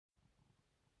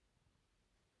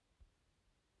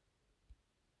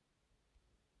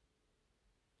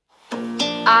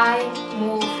I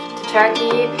moved to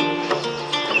Turkey.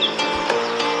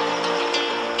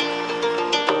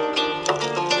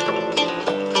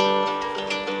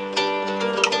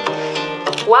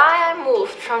 Why I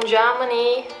moved from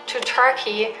Germany to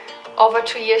Turkey over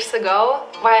 2 years ago,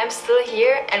 why I'm still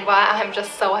here and why I'm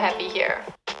just so happy here.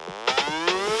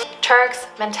 Turks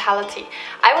mentality.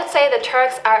 I would say the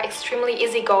Turks are extremely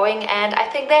easygoing, and I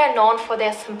think they are known for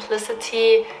their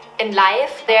simplicity in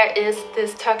life. There is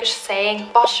this Turkish saying,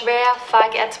 "Boş ver,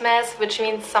 fark etmez," which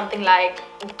means something like,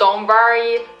 don't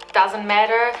worry, doesn't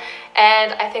matter.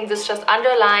 And I think this just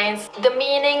underlines the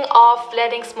meaning of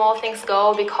letting small things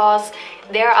go, because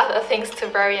there are other things to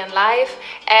worry in life.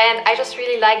 And I just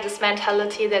really like this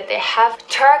mentality that they have.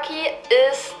 Turkey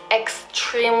is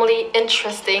extremely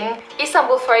interesting.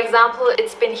 Istanbul, for example,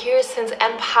 it's been here since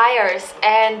empires,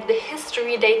 and the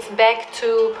history dates back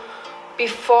to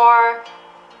before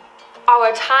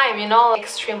our time, you know,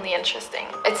 extremely interesting.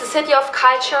 It's a city of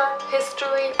culture,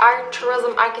 history, art,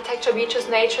 tourism, architecture, beaches,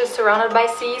 nature, surrounded by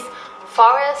seas,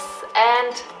 forests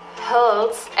and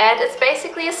hills. And it's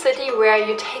basically a city where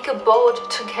you take a boat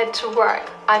to get to work.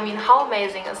 I mean, how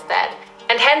amazing is that?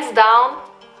 And hands down,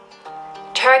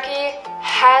 Turkey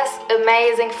has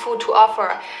amazing food to offer.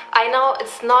 I know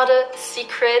it's not a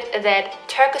secret that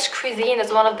Turkish cuisine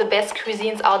is one of the best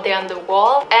cuisines out there in the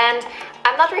world. And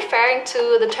I'm not referring to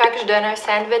the Turkish döner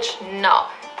sandwich, no.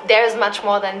 There's much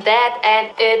more than that, and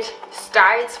it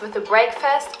starts with a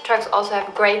breakfast. Turks also have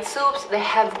great soups, they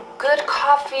have good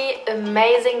coffee,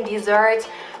 amazing desserts,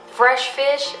 fresh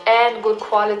fish and good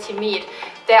quality meat.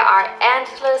 There are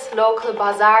endless local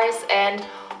bazaars and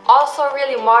also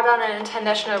really modern and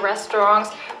international restaurants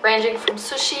ranging from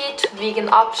sushi to vegan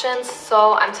options. So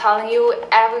I'm telling you,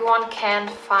 everyone can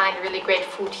find really great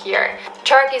food here.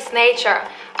 Turkey's nature.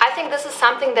 I think this is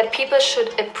something that people should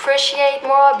appreciate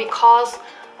more, because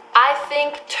I think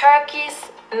Turkey's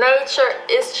nature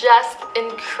is just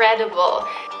incredible.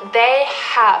 They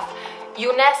have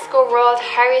UNESCO World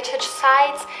Heritage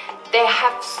Sites. They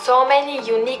have so many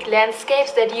unique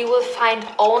landscapes that you will find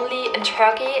only in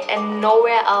Turkey and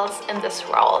nowhere else in this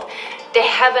world. They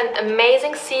have an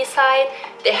amazing seaside.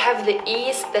 They have the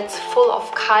east that's full of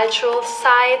cultural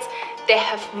sites. They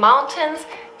have mountains.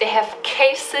 They have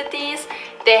cave cities.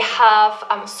 They have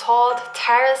salt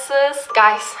terraces.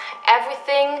 Guys,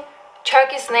 everything,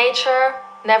 Turkey's nature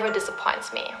never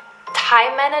disappoints me.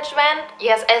 Time management.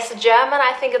 Yes, as a German,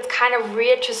 I think it's kind of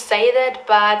weird to say that,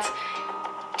 but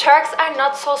Turks are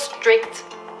not so strict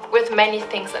with many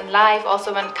things in life,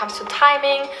 also when it comes to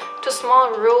timing, to small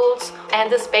rules.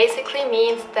 And this basically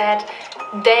means that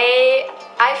they,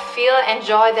 I feel,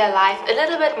 enjoy their life a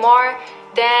little bit more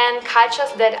than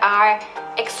cultures that are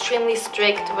extremely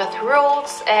strict with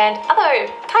rules and other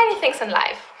tiny things in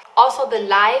life. Also, the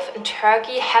life in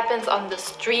Turkey happens on the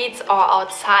streets or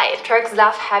outside. Turks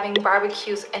love having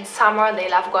barbecues in summer, they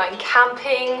love going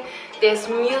camping, there's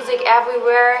music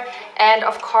everywhere, and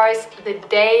of course the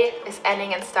day is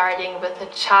ending and starting with a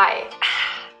chai.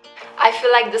 I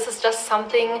feel like this is just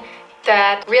something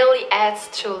that really adds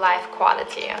to life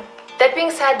quality. That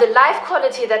being said, the life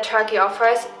quality that Turkey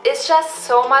offers is just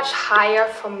so much higher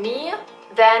for me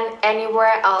than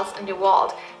anywhere else in the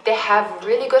world. They have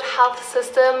really good health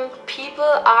system,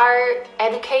 people are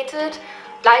educated,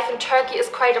 life in Turkey is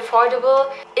quite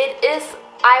affordable. It is,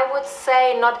 I would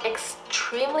say, not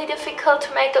extremely difficult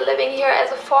to make a living here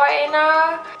as a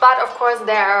foreigner, but of course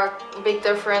there are big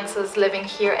differences living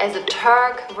here as a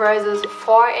Turk versus a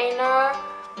foreigner.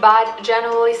 But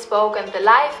generally spoken, the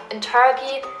life in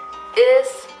Turkey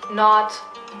is not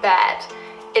bad.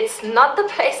 It's not the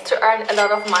place to earn a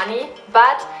lot of money,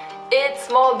 but it's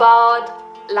more about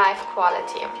life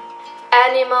quality.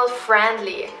 Animal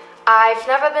friendly. I've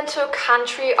never been to a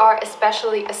country, or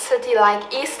especially a city like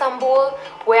Istanbul,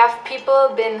 where have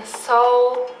people been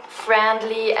so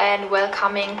friendly and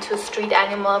welcoming to street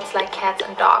animals like cats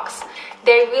and dogs.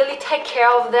 They really take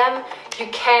care of them. You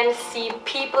can see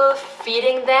people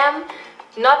feeding them,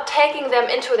 not taking them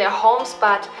into their homes,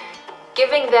 but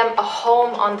giving them a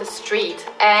home on the street.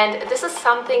 And this is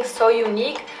something so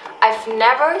unique. I've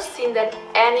never seen that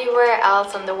anywhere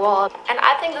else in the world, and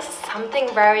I think this is something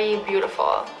very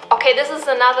beautiful. Okay, this is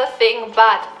another thing,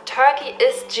 but Turkey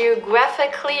is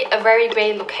geographically a very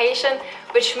great location,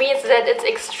 which means that it's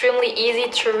extremely easy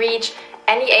to reach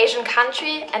any Asian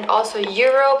country and also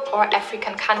Europe or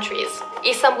African countries.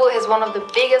 Istanbul has one of the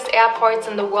biggest airports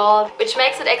in the world, which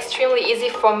makes it extremely easy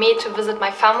for me to visit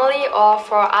my family or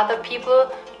for other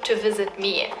people to visit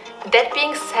me. That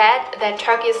being said, that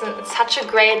Turkey is in such a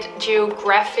great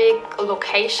geographic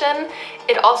location,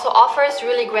 it also offers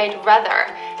really great weather.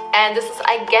 And this is,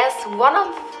 I guess, one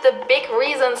of of the big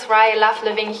reasons why I love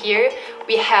living here.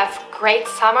 We have great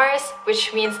summers,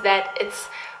 which means that it's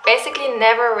basically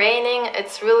never raining,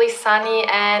 it's really sunny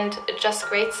and just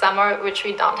great summer, which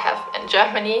we don't have in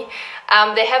Germany.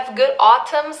 They have good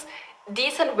autumns,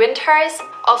 decent winters,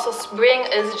 also spring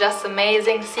is just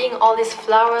amazing, seeing all these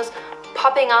flowers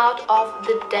popping out of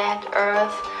the dead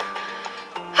earth.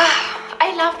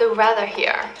 I love the weather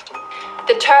here.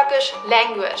 The Turkish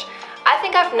language. I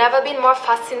think I've never been more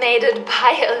fascinated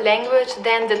by a language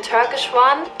than the Turkish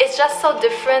one. It's just so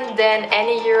different than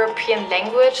any European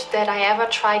language that I ever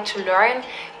tried to learn,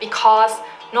 because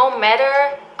no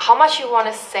matter how much you want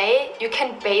to say, you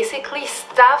can basically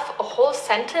stuff a whole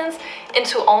sentence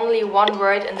into only one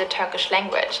word in the Turkish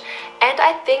language. And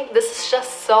I think this is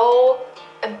just so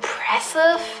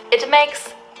impressive. It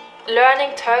makes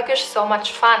learning Turkish so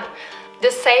much fun.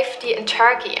 The safety in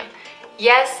Turkey.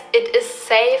 Yes, it is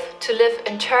safe to live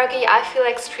in Turkey. I feel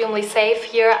extremely safe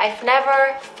here. I've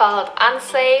never felt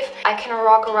unsafe. I can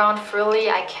walk around freely.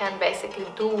 I can basically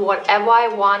do whatever I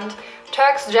want.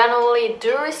 Turks generally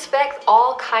do respect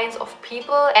all kinds of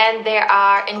people, and they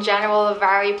are in general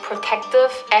very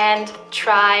protective and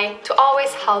try to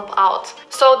always help out.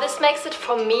 So this makes it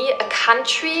for me a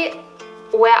country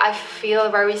where I feel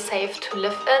very safe to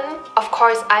live in. Of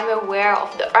course, I'm aware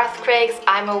of the earthquakes,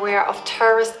 I'm aware of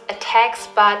terrorist attacks,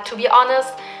 but to be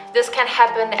honest, this can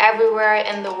happen everywhere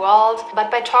in the world.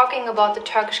 But by talking about the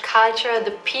Turkish culture,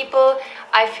 the people,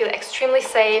 I feel extremely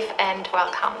safe and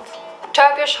welcomed.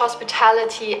 Turkish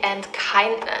hospitality and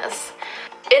kindness.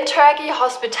 In Turkey,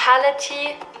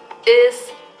 hospitality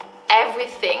is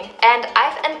everything, and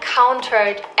I've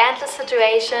encountered endless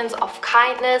situations of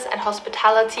kindness and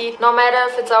hospitality, no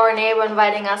matter if it's our neighbor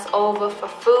inviting us over for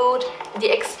food, the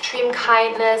extreme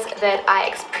kindness that I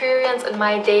experience in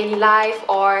my daily life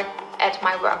or at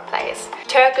my workplace.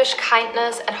 Turkish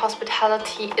kindness and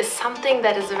hospitality is something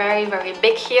that is very, very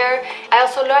big here. I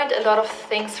also learned a lot of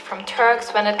things from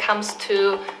Turks when it comes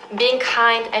to being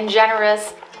kind and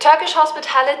generous. Turkish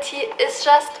hospitality is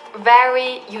just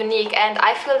very unique, and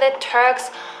I feel that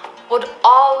Turks would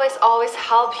always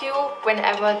help you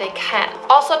whenever they can.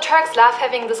 Also, Turks love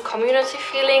having this community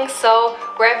feeling, so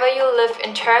wherever you live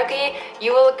in Turkey,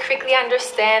 you will quickly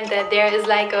understand that there is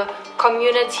like a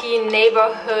community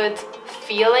neighborhood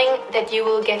feeling that you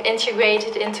will get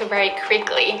integrated into very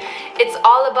quickly. It's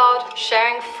all about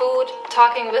sharing food,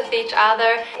 talking with each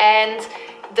other, and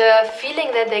the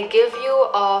feeling that they give you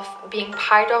of being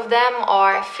part of them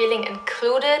or feeling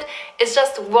included is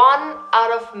just one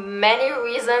out of many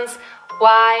reasons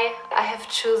why I have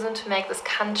chosen to make this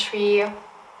country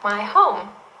my home.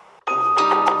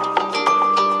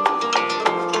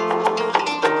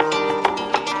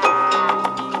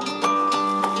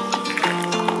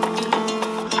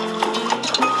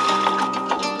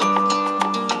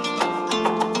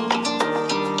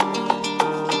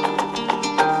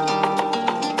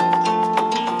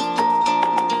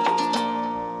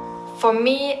 For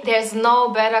me, there's no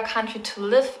better country to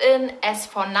live in as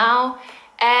for now,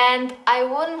 and I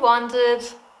wouldn't want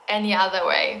it any other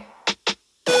way.